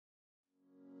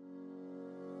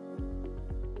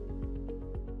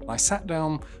I sat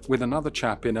down with another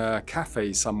chap in a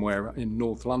cafe somewhere in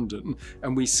North London,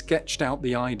 and we sketched out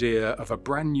the idea of a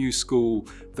brand new school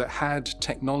that had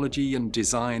technology and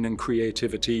design and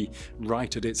creativity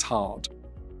right at its heart.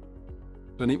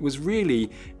 And it was really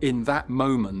in that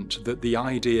moment that the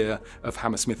idea of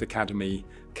Hammersmith Academy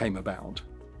came about.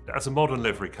 As a modern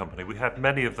livery company, we had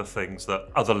many of the things that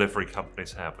other livery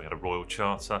companies have. We had a royal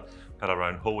charter, had our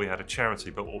own hall, we had a charity,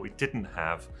 but what we didn't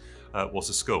have was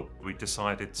a school. We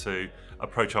decided to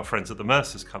approach our friends at the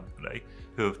Mercer's company,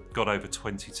 who have got over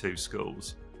 22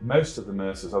 schools. Most of the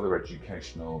Mercer's other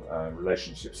educational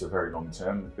relationships are very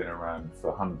long-term. They've been around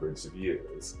for hundreds of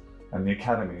years, and the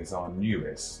Academy is our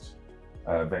newest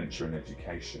venture in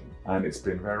education. And it's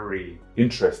been very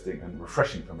interesting and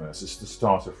refreshing for Mercer's to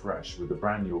start afresh with a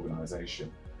brand new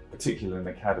organisation, particularly an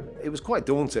academy. It was quite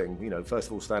daunting, you know, first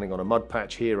of all standing on a mud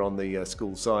patch here on the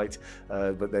school site,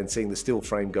 but then seeing the steel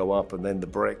frame go up and then the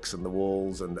bricks and the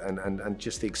walls and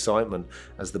just the excitement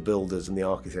as the builders and the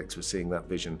architects were seeing that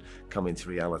vision come into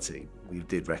reality. We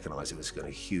did recognise there was going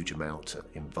to be a huge amount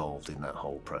involved in that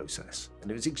whole process. And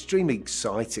it was an extremely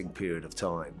exciting period of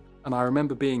time. And I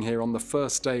remember being here on the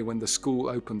first day when the school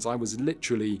opens. I was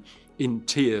literally in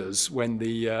tears when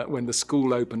the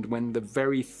school opened, when the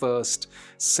very first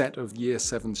set of Year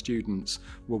 7 students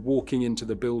were walking into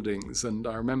the buildings. And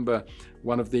I remember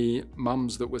one of the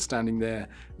mums that was standing there,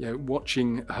 you know,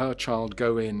 watching her child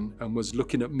go in and was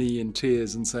looking at me in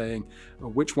tears and saying, "Oh,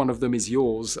 which one of them is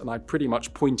yours?" And I pretty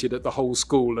much pointed at the whole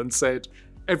school and said,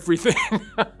 "Everything."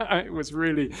 It was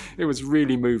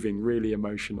really moving, really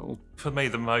emotional. For me,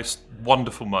 the most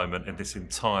wonderful moment in this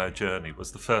entire journey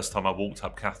was the first time I walked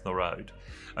up Cathnar Road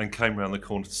and came around the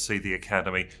corner to see the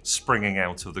Academy springing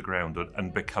out of the ground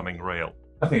and becoming real.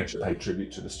 I think I should pay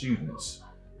tribute to the students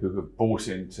who have bought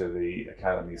into the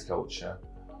Academy's culture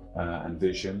and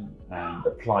vision and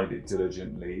applied it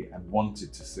diligently and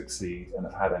wanted to succeed and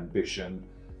have had ambition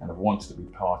and have wanted to be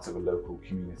part of a local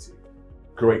community.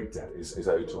 Great debt is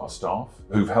owed to our staff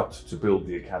who've helped to build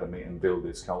the Academy and build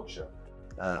its culture.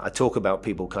 I talk about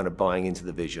people kind of buying into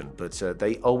the vision, but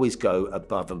they always go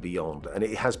above and beyond, and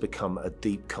it has become a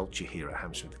deep culture here at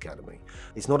Hammersmith Academy.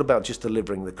 It's not about just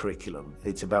delivering the curriculum,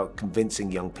 it's about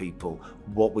convincing young people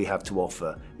what we have to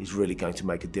offer is really going to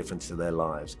make a difference to their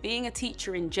lives. Being a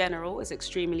teacher in general is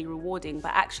extremely rewarding,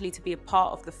 but actually to be a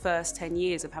part of the first 10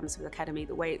 years of Hammersmith Academy,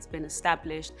 the way it's been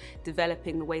established,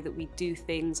 developing the way that we do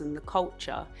things and the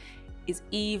culture, is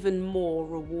even more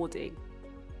rewarding.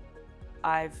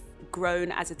 I've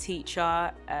grown as a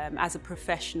teacher, as a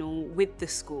professional with the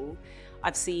school.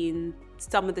 I've seen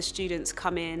some of the students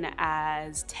come in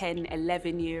as 10,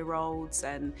 11-year-olds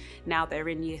and now they're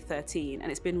in year 13. And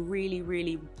it's been really,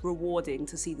 really rewarding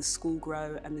to see the school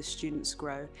grow and the students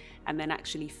grow and then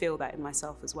actually feel that in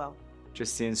myself as well.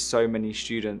 Just seeing so many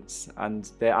students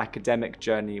and their academic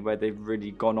journey where they've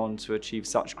really gone on to achieve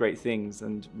such great things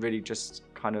and really just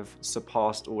kind of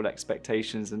surpassed all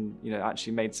expectations and, you know,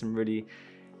 actually made some really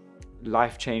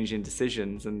life-changing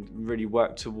decisions and really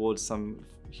worked towards some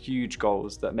huge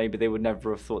goals that maybe they would never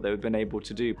have thought they would have been able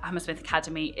to do. Hammersmith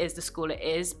Academy is the school it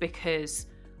is because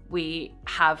we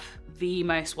have the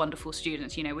most wonderful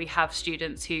students. You know, we have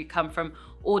students who come from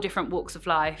all different walks of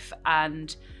life,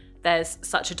 and there's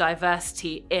such a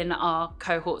diversity in our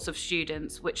cohorts of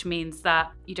students, which means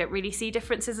that you don't really see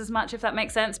differences as much, if that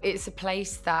makes sense. It's a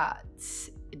place that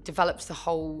develops the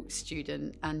whole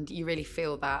student and you really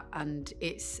feel that, and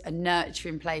it's a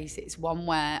nurturing place. It's one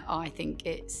where I think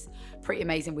it's pretty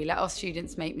amazing. We let our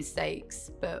students make mistakes,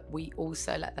 but we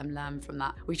also let them learn from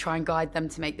that. We try and guide them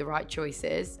to make the right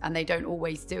choices, and they don't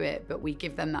always do it, but we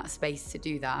give them that space to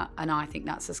do that, and I think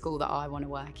that's a school that I want to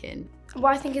work in.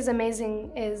 What I think is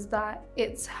amazing is that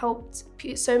it's helped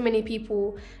so many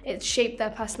people. It's shaped their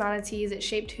personalities, it's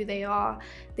shaped who they are.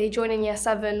 They join in year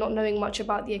 7 not knowing much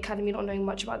about the academy, not knowing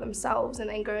much about themselves, and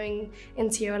then going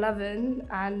into year 11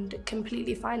 and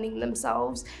completely finding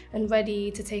themselves and ready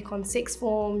to take on sixth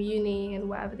form, uni, and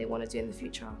whatever they want to do in the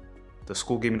future. The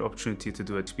school gave me the opportunity to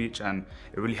do a speech, and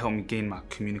it really helped me gain my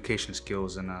communication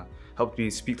skills and helped me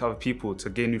speak to other people to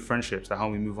gain new friendships that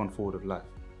help me move on forward with life.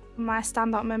 My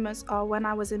standout moments are when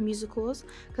I was in musicals,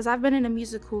 because I've been in a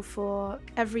musical for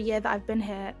every year that I've been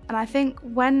here, and I think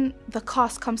when the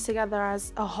cast comes together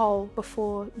as a whole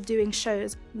before doing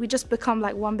shows, we just become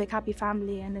like one big happy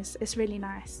family, and it's really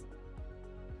nice.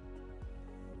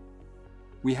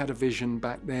 We had a vision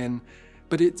back then,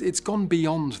 but it's gone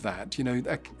beyond that. You know,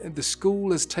 the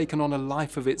school has taken on a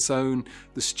life of its own.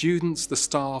 The students, the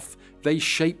staff, they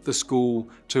shape the school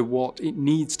to what it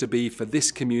needs to be for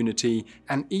this community,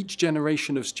 and each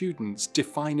generation of students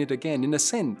define it again. In a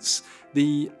sense,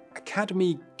 the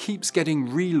Academy keeps getting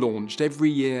relaunched every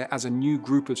year as a new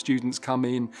group of students come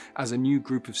in, as a new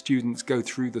group of students go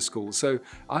through the school. So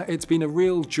it's been a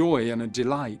real joy and a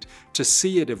delight to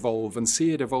see it evolve and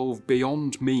see it evolve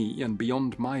beyond me and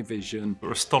beyond my vision.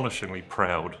 We're astonishingly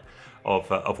proud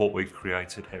of what we've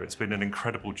created here. It's been an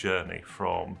incredible journey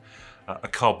from a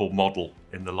cardboard model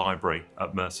in the library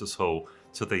at Mercers Hall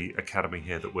to the Academy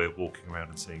here that we're walking around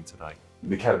and seeing today.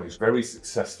 The Academy is very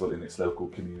successful in its local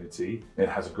community. It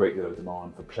has a great deal of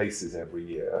demand for places every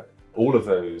year. All of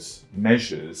those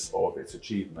measures of its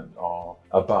achievement are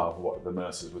above what the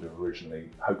Mercers would have originally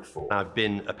hoped for. I've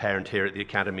been a parent here at the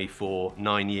Academy for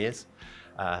 9 years.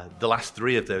 The last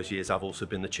 3 of those years I've also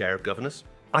been the Chair of Governors.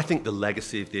 I think the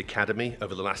legacy of the Academy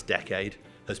over the last decade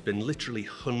has been literally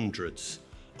hundreds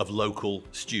of local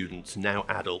students, now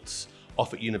adults,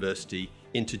 off at university,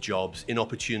 into jobs, in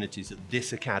opportunities that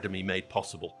this Academy made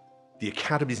possible. The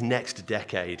Academy's next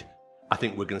decade, I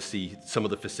think we're going to see some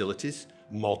of the facilities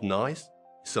modernise,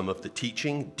 some of the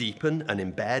teaching deepen and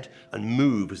embed and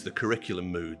move as the curriculum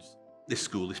moves. This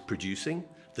school is producing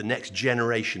the next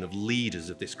generation of leaders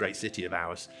of this great city of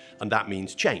ours, and that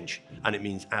means change, and it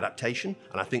means adaptation,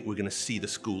 and I think we're going to see the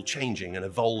school changing and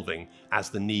evolving as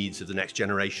the needs of the next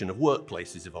generation of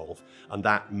workplaces evolve, and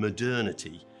that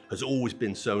modernity has always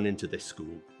been sewn into this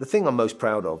school. The thing I'm most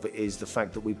proud of is the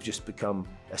fact that we've just become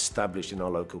established in our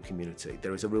local community.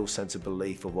 There is a real sense of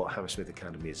belief of what Hammersmith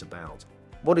Academy is about.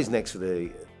 What is next for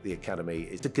the Academy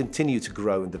is to continue to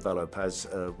grow and develop as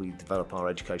we develop our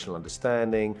educational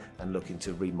understanding and looking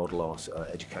to remodel our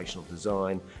educational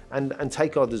design and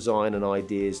take our design and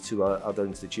ideas to other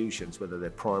institutions, whether they're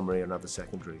primary and other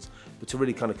secondaries, but to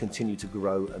really kind of continue to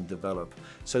grow and develop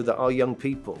so that our young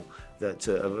people that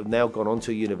have now gone on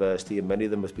to university and many of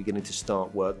them are beginning to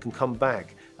start work can come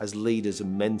back as leaders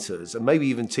and mentors and maybe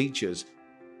even teachers.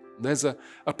 There's a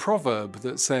proverb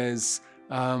that says,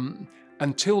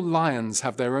 until lions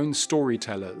have their own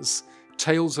storytellers,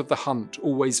 tales of the hunt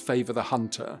always favour the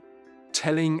hunter.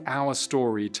 Telling our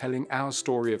story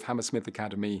of Hammersmith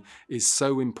Academy is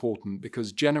so important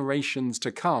because generations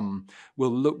to come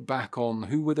will look back on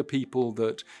who were the people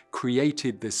that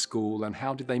created this school and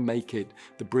how did they make it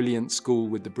the brilliant school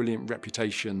with the brilliant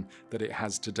reputation that it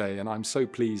has today. And I'm so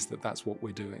pleased that that's what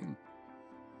we're doing.